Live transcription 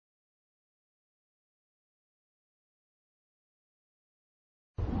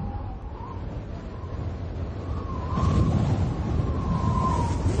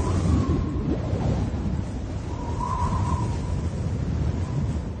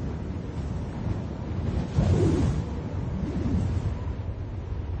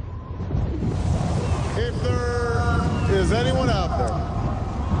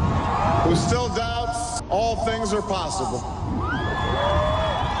are possible,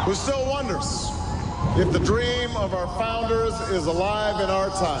 who still wonders if the dream of our founders is alive in our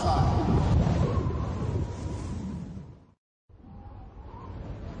time.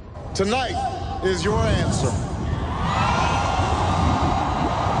 Tonight is your answer.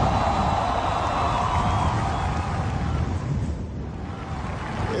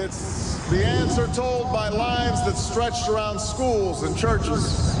 It's the answer told by lines that stretched around schools and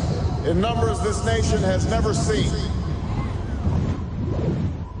churches in numbers this nation has never seen.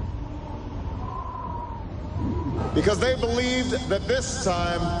 Because they believed that this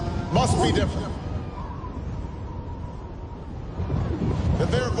time must be different.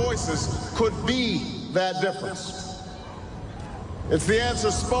 That their voices could be that difference. It's the answer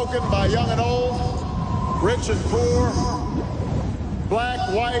spoken by young and old, rich and poor, black,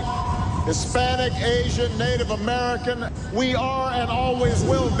 white, Hispanic, Asian, Native American. We are and always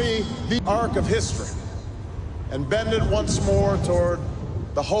will be the arc of history and bend it once more toward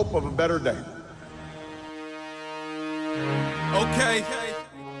the hope of a better day. Okay.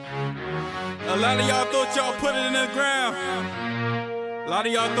 A lot of y'all thought y'all put it in the ground. A lot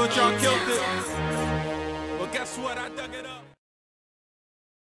of y'all thought y'all killed it. But guess what? I dug it up.